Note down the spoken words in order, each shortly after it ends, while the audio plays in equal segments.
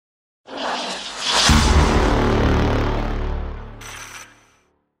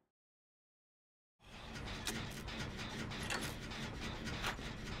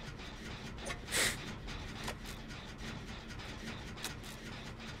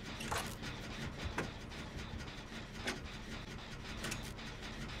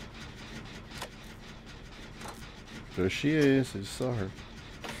There she is. I just saw her.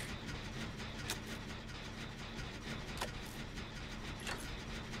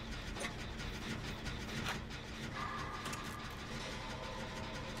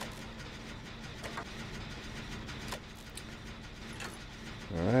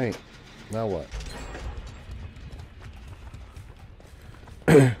 Alright. Now what?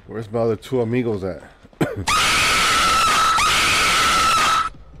 Where's my other two amigos at?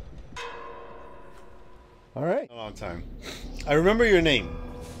 Alright. A long time. I remember your name.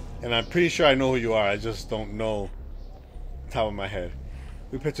 And I'm pretty sure I know who you are. I just don't know the top of my head.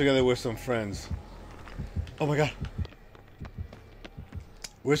 We played together with some friends. Oh my god.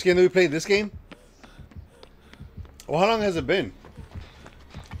 Which game did we play? This game? Well, how long has it been?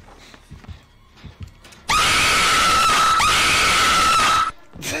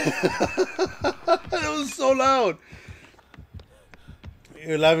 It was so loud.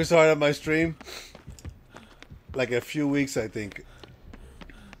 You're laughing so hard at my stream. Like a few weeks, I think.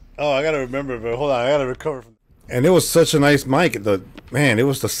 Oh, I gotta remember, but hold on, I gotta recover from. And it was such a nice mic. The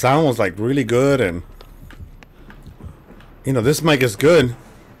sound was like really good, and you know, this mic is good,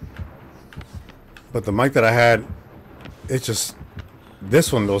 but the mic that I had, it's just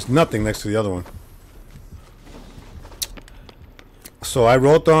this one. There was nothing next to the other one. So I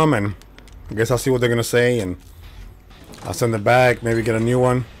wrote them, and I guess I'll see what they're gonna say, and I'll send it back. Maybe get a new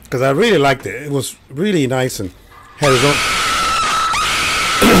one, because I really liked it. It was really nice and had its own.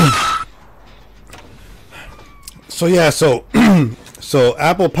 So yeah, so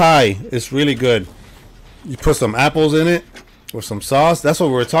apple pie is really good. You put some apples in it with some sauce. That's what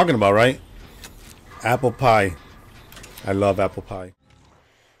we were talking about, right? Apple pie. I love apple pie.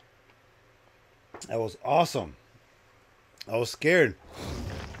 That was awesome. I was scared.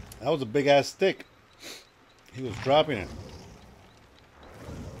 That was a big ass stick. He was dropping it.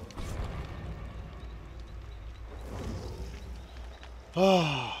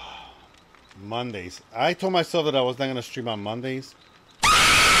 Oh, Mondays. I told myself that I was not going to stream on Mondays.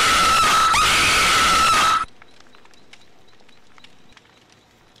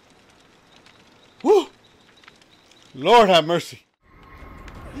 Woo! Lord have mercy.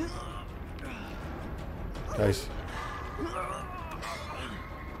 Guys.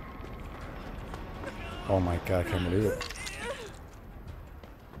 Oh my god, I can't believe it.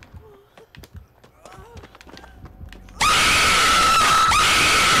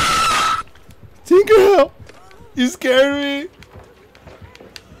 Tinker, you scared me.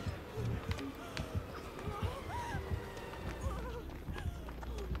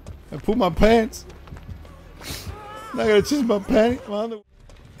 I put my pants. Now I gotta change my pants.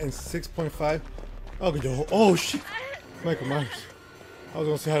 And 6.5. Oh shit. Michael Myers. I was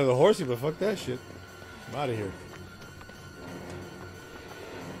gonna say hi to the horsey, but fuck that shit. I'm out of here.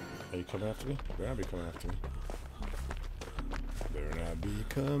 Are you coming after me? Better not be coming after me. Better not be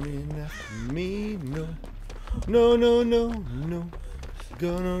coming after me. No. No, no, no, no.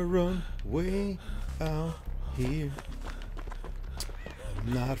 Gonna run way out here.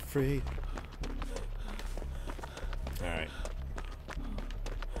 I'm not afraid. Alright.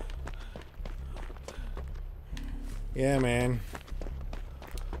 Yeah, man.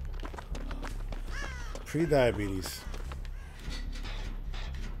 Pre-diabetes.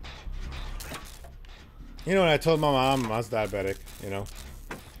 You know, when I told my mom I was diabetic, you know,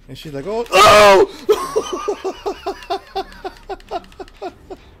 and she's like, "Oh,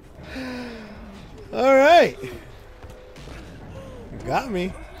 all right, got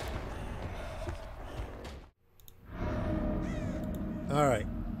me." All right,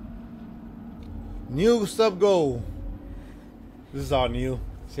 new sub goal. This is all new.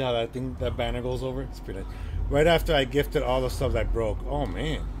 See how that banner goes over? It's pretty nice. Right after I gifted all the subs I broke. Oh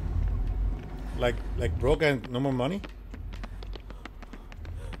man. Like broke and no more money?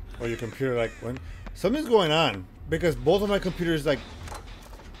 Or your computer like when something's going on because both of my computers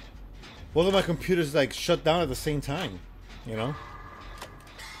shut down at the same time, you know?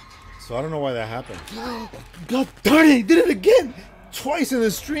 So I don't know why that happened. God darn it, he did it again! Twice in the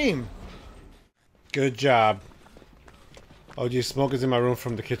stream. Good job. Oh geez, smoke is in my room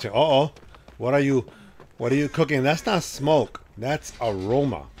from the kitchen. Uh-oh. What are you cooking? That's not smoke. That's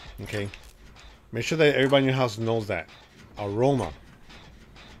aroma. Okay? Make sure that everybody in your house knows that. Aroma.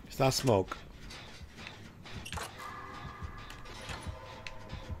 It's not smoke.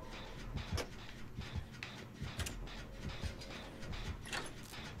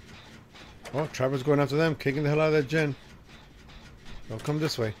 Oh, Trevor's going after them, kicking the hell out of that gen. Don't come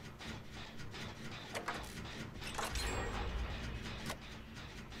this way.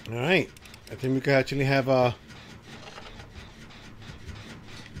 Alright. I think we could actually have a...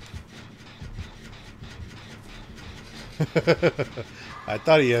 I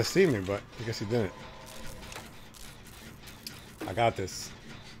thought he had seen me, but I guess he didn't. I got this.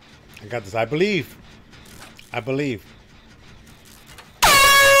 I got this. I believe. I believe.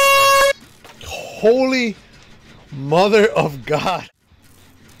 Holy mother of God.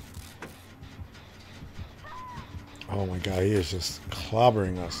 Oh my God, he is just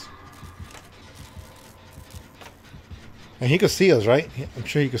clobbering us. And he could see us, right? I'm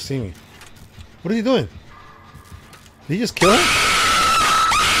sure he could see me. What is he doing? Did he just kill him?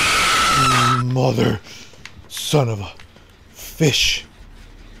 Mother, son of a fish.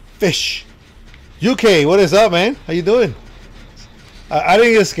 Fish. UK, what is up, man? How you doing? I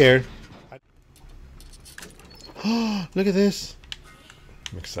didn't get scared. Look at this.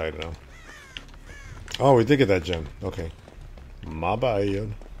 I'm excited now. Oh, we did get that gem. Okay. My bio.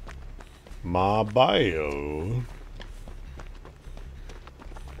 My bio.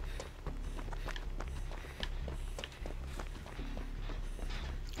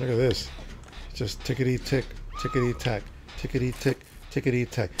 Look at this. Just tickety tick, tickety tack, tickety tick, tickety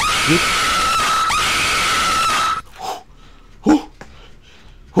tack.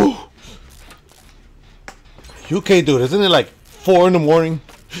 UK dude, isn't it like 4 in the morning?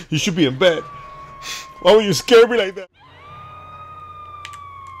 You should be in bed. Why would you scare me like that?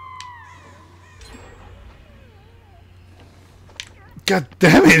 God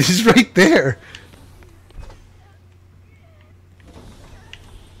damn it, he's right there.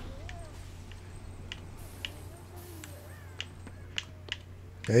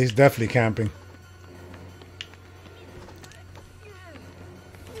 Yeah, he's definitely camping.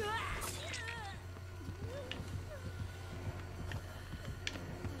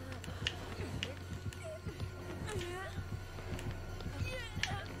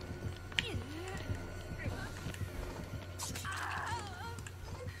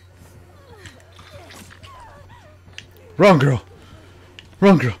 Wrong girl.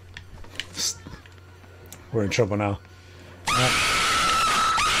 Wrong girl. We're in trouble now.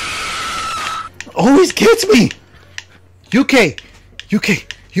 Always gets me. UK.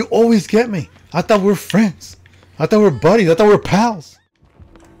 You always get me. I thought we were friends. I thought we were buddies. I thought we were pals.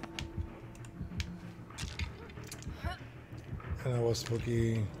 And I was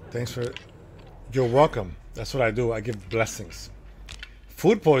spooky. Thanks for it. You're welcome. That's what I do. I give blessings.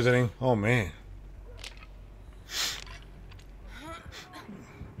 Food poisoning. Oh man.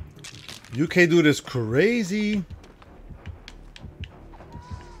 UK dude is crazy.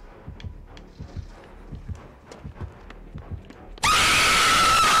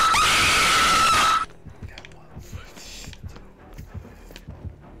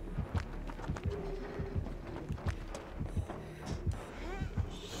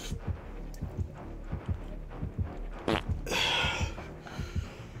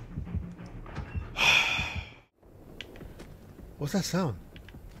 What's that sound?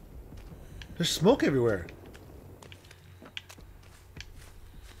 There's smoke everywhere.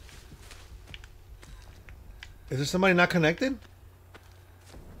 Is there somebody not connected?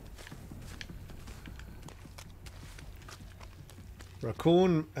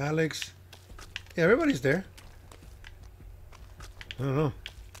 Raccoon, Alex. Yeah, everybody's there. I don't know.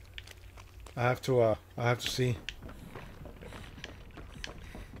 I have to see.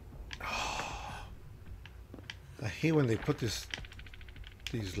 I hate when they put these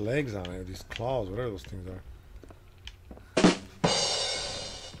legs on it, these claws, whatever those things are.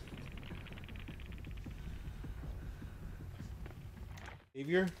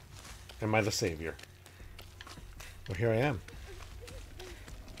 Savior? Am I the savior? Well, here I am.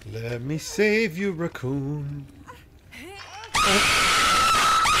 Let me save you, raccoon.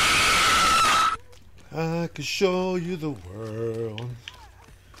 I can show you the world.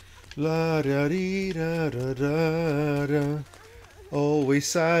 La da dee da da da da. Always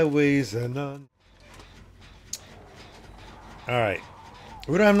sideways and on. Alright.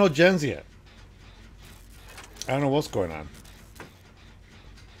 We don't have no gens yet. I don't know what's going on.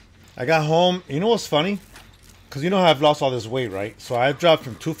 I got home. You know what's funny? Because you know how I've lost all this weight, right? So I've dropped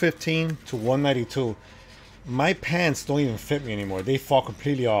from 215 to 192. My pants don't even fit me anymore. They fall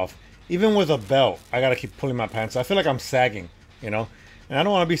completely off. Even with a belt, I gotta keep pulling my pants. I feel like I'm sagging, you know? And I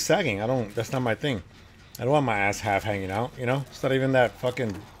don't want to be sagging. That's not my thing. I don't want my ass half hanging out, you know? It's not even that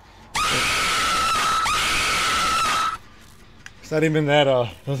fucking... It's not even that,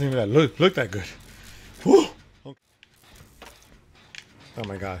 doesn't even that look that good. Whew. Okay. Oh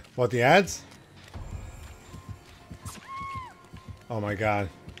my god. What, the ads? Oh my god.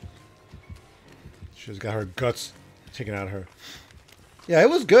 She's got her guts taken out of her. Yeah, it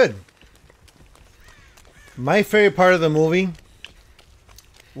was good. My favorite part of the movie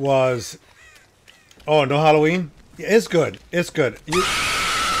was... Oh, no Halloween? It's good. It's good.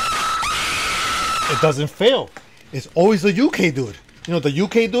 It doesn't fail. It's always the UK dude. You know the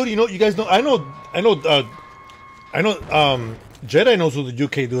UK dude. You know, you guys know. I know. Jedi knows who the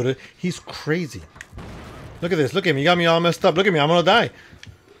UK dude is. He's crazy. Look at this. Look at me. You got me all messed up. Look at me. I'm gonna die.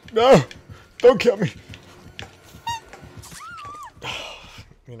 No, don't kill me.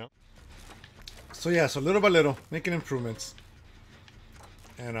 You know. So yeah. So little by little, making improvements,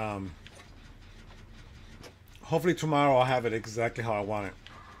 and hopefully tomorrow I'll have it exactly how I want it.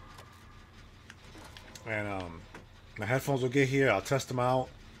 And my headphones will get here. I'll test them out.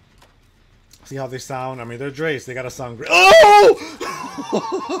 See how they sound. I mean, they're Dre's. They gotta sound great. Oh!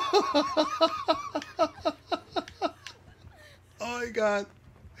 Oh my god.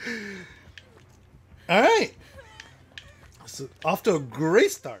 All right. So off to a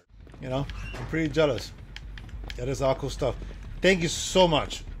great start. You know, I'm pretty jealous. That is all cool stuff. Thank you so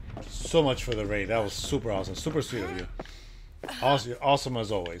much. So much for the raid. That was super awesome. Super sweet of you. Awesome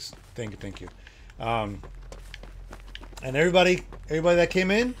as always. Thank you. Thank you. And everybody that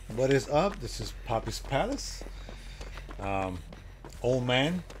came in, what is up? This is Poppy's Palace. Old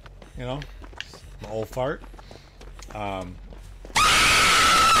man, you know, my old fart. I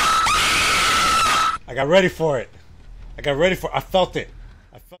got ready for it. I felt it.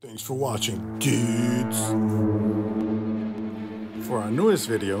 Thanks for watching, dudes. For our newest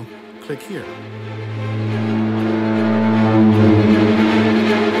video, click here.